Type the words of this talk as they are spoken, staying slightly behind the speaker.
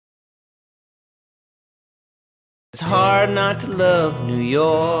It's hard not to love New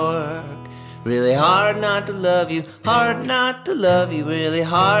York. Really hard not to love you. Hard not to love you. Really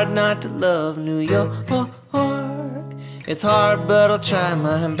hard not to love New York. It's hard, but I'll try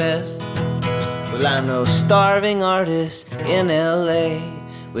my best. Well, I'm no starving artist in LA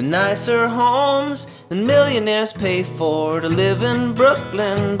with nicer homes than millionaires pay for to live in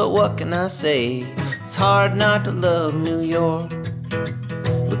Brooklyn. But what can I say? It's hard not to love New York.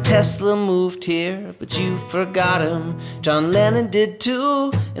 Well, Tesla moved here, but you forgot him. John Lennon did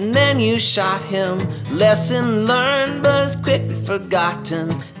too, and then you shot him. Lesson learned, but it's quickly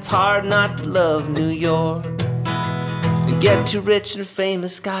forgotten. It's hard not to love New York. To get too rich and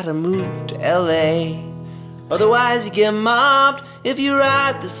famous, gotta move to LA. Otherwise you get mobbed if you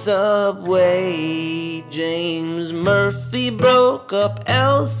ride the subway. James Murphy broke up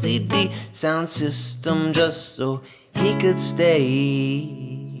LCD Soundsystem just so he could stay.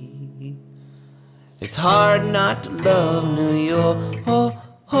 It's hard not to love New York.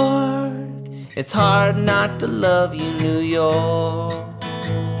 It's hard not to love you, New York.